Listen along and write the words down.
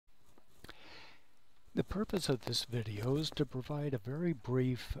The purpose of this video is to provide a very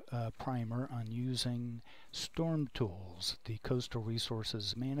brief primer on using StormTools, the Coastal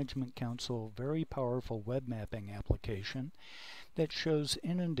Resources Management Council very powerful web mapping application that shows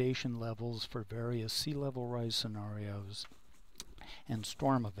inundation levels for various sea level rise scenarios and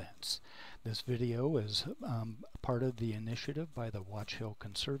storm events. This video is part of the initiative by the Watch Hill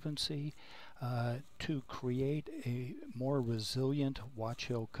Conservancy to create a more resilient Watch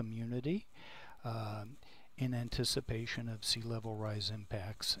Hill community in anticipation of sea level rise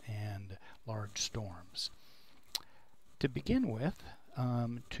impacts and large storms. To begin with,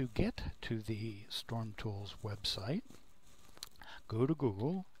 to get to the StormTools website, go to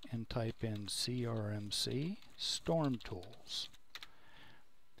Google and type in CRMC StormTools.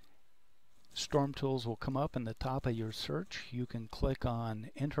 StormTools will come up in the top of your search. You can click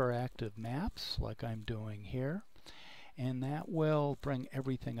on interactive maps like I'm doing here, and that will bring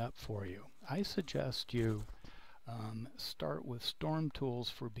everything up for you. I suggest you start with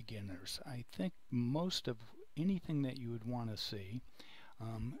StormTools for beginners. I think most of anything that you would want to see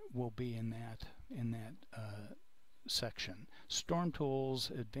will be in that section.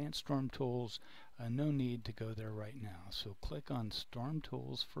 StormTools, Advanced Storm Tools, no need to go there right now. So click on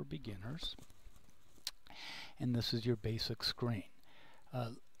StormTools for beginners, and this is your basic screen.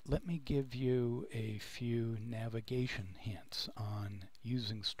 Let me give you a few navigation hints on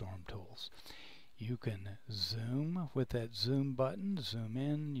using StormTools. You can zoom with that zoom button, zoom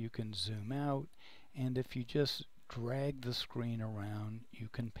in, you can zoom out, and if you just drag the screen around, you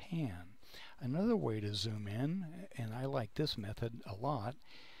can pan. Another way to zoom in, and I like this method a lot,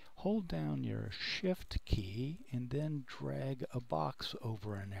 hold down your Shift key and then drag a box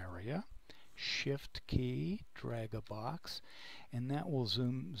over an area. Shift key, drag a box, and that will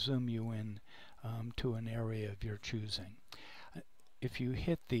zoom you in to an area of your choosing. If you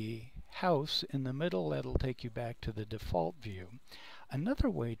hit the house in the middle, that'll take you back to the default view. Another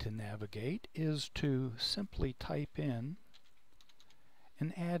way to navigate is to simply type in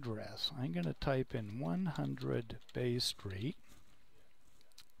an address. I'm going to type in 100 Bay Street,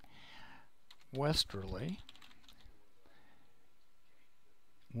 Westerly,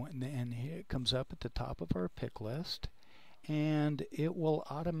 and here it comes up at the top of our pick list, and it will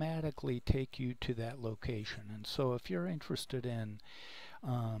automatically take you to that location. And so if you're interested in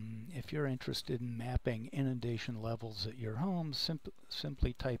mapping inundation levels at your home,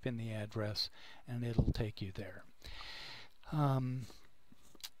 simply type in the address and it'll take you there.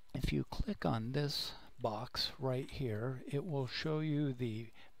 If you click on this box right here, it will show you the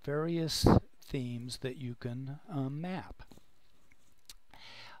various themes that you can map.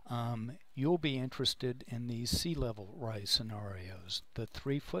 You'll be interested in these sea level rise scenarios. The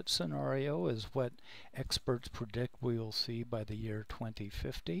 3-foot scenario is what experts predict we will see by the year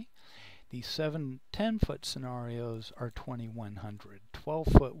 2050. The 10-foot scenarios are 2100.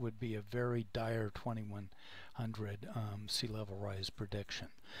 12-foot would be a very dire 2100 sea level rise prediction.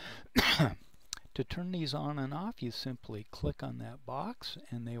 To turn these on and off, you simply click on that box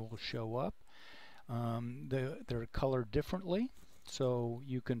and they will show up. They're colored differently, so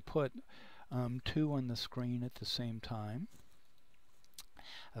you can put 2 on the screen at the same time.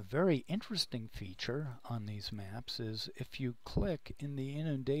 A very interesting feature on these maps is if you click in the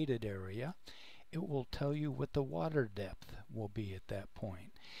inundated area, it will tell you what the water depth will be at that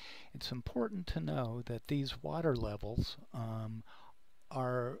point. It's important to know that these water levels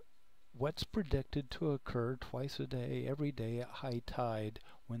are what's predicted to occur twice a day, every day at high tide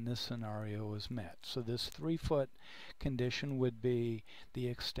when this scenario is met. So this 3-foot condition would be the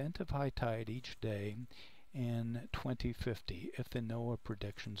extent of high tide each day in 2050 if the NOAA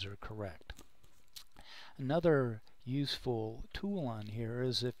predictions are correct. Another useful tool on here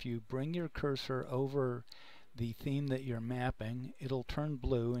is if you bring your cursor over the theme that you're mapping, it'll turn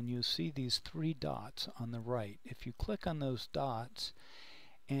blue and you see these 3 dots on the right. If you click on those dots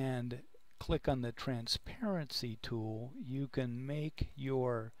and click on the transparency tool, you can make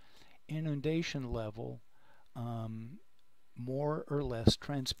your inundation level more or less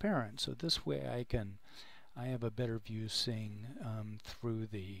transparent. So this way I have a better view seeing through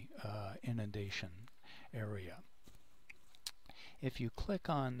the inundation area. If you click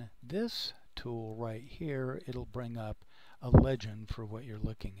on this tool right here, it'll bring up a legend for what you're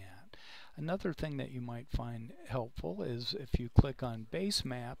looking at. Another thing that you might find helpful is if you click on base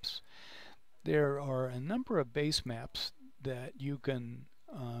maps, there are a number of base maps that you can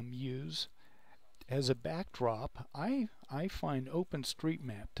use as a backdrop. I find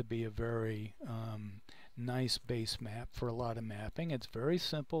OpenStreetMap to be a very nice base map for a lot of mapping. It's very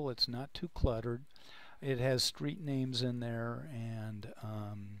simple, it's not too cluttered, it has street names in there, and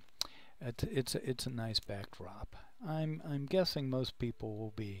It's a nice backdrop. I'm guessing most people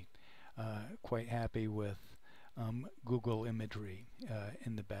will be quite happy with Google imagery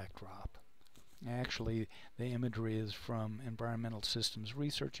in the backdrop. Actually, the imagery is from Environmental Systems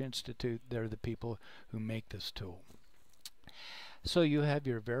Research Institute. They're the people who make this tool. So you have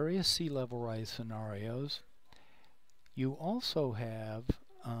your various sea level rise scenarios. You also have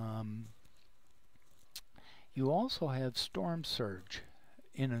storm surge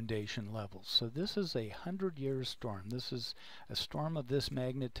inundation levels. So this is a 100-year storm. This is a storm of this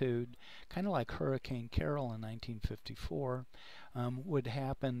magnitude, kind of like Hurricane Carol in 1954, would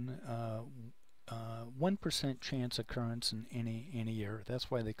happen 1% chance occurrence in any year. That's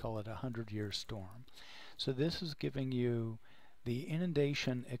why they call it a 100-year storm. So this is giving you the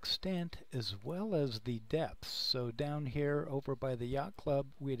inundation extent as well as the depth. So down here over by the yacht club,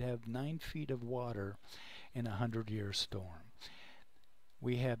 we'd have 9 feet of water in a 100-year storm.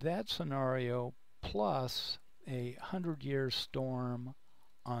 We have that scenario plus a 100-year storm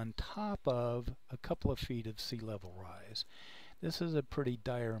on top of a couple of feet of sea level rise. This is a pretty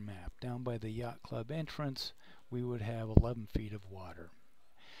dire map. Down by the yacht club entrance, we would have 11 feet of water.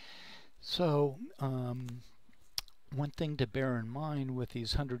 So one thing to bear in mind with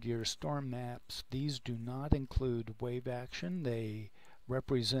these 100-year storm maps, these do not include wave action. They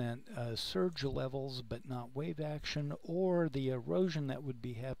represent surge levels but not wave action or the erosion that would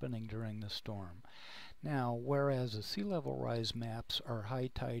be happening during the storm. Now, whereas the sea level rise maps are high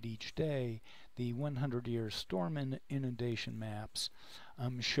tide each day, the 100-year storm inundation maps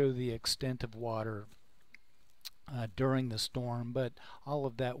show the extent of water during the storm, but all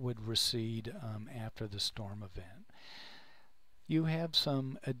of that would recede after the storm event. You have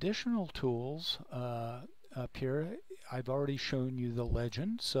some additional tools up here. I've already shown you the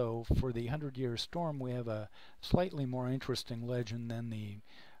legend, so for the 100-year storm we have a slightly more interesting legend than the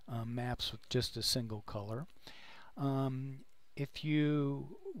maps with just a single color. If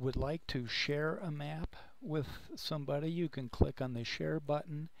you would like to share a map with somebody, you can click on the share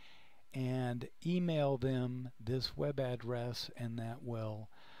button and email them this web address, and that will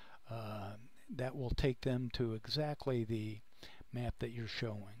take them to exactly the map that you're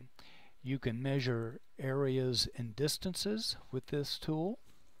showing. You can measure areas and distances with this tool,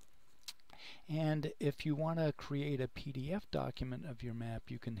 and if you want to create a PDF document of your map,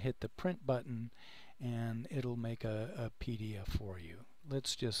 you can hit the print button and it'll make a PDF for you.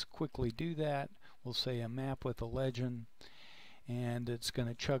 Let's just quickly do that. We'll say a map with a legend, and it's going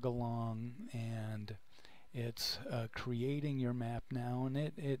to chug along, and it's creating your map now, and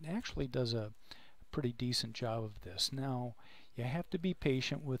it actually does a pretty decent job of this. Now, you have to be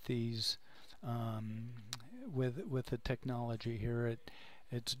patient with these, with the technology here.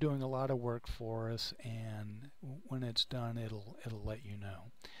 It's doing a lot of work for us, and when it's done, it'll let you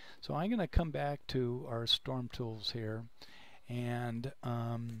know. So I'm going to come back to our StormTools here, and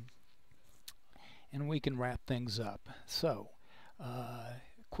we can wrap things up. So,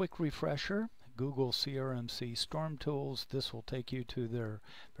 quick refresher. Google CRMC StormTools. This will take you to their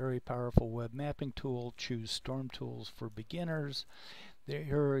very powerful web mapping tool. Choose StormTools for beginners.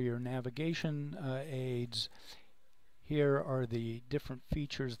 Here are your navigation aids. Here are the different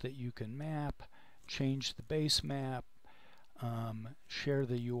features that you can map. Change the base map. Share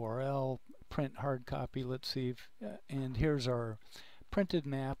the URL. Print hard copy. Let's see if, and here's our printed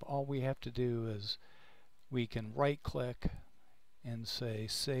map. All we have to do is we can right click and say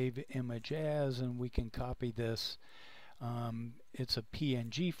save image as, and we can copy this. It's a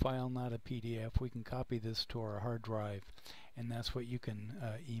PNG file, not a PDF. We can copy this to our hard drive, and that's what you can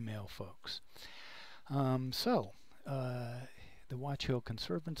email folks. The Watch Hill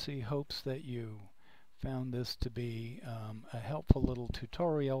Conservancy hopes that you found this to be a helpful little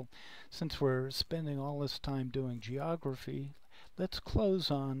tutorial. Since we're spending all this time doing geography, let's close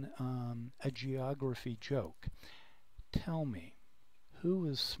on a geography joke. Tell me, who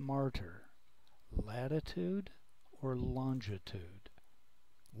is smarter, latitude or longitude?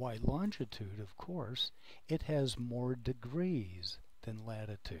 Why, longitude, of course. It has more degrees than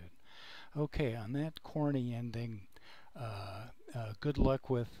latitude. Okay, on that corny ending, good luck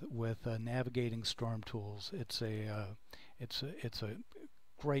with navigating StormTools. It's a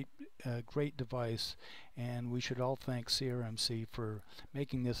great device, and we should all thank CRMC for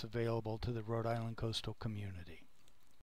making this available to the Rhode Island coastal community.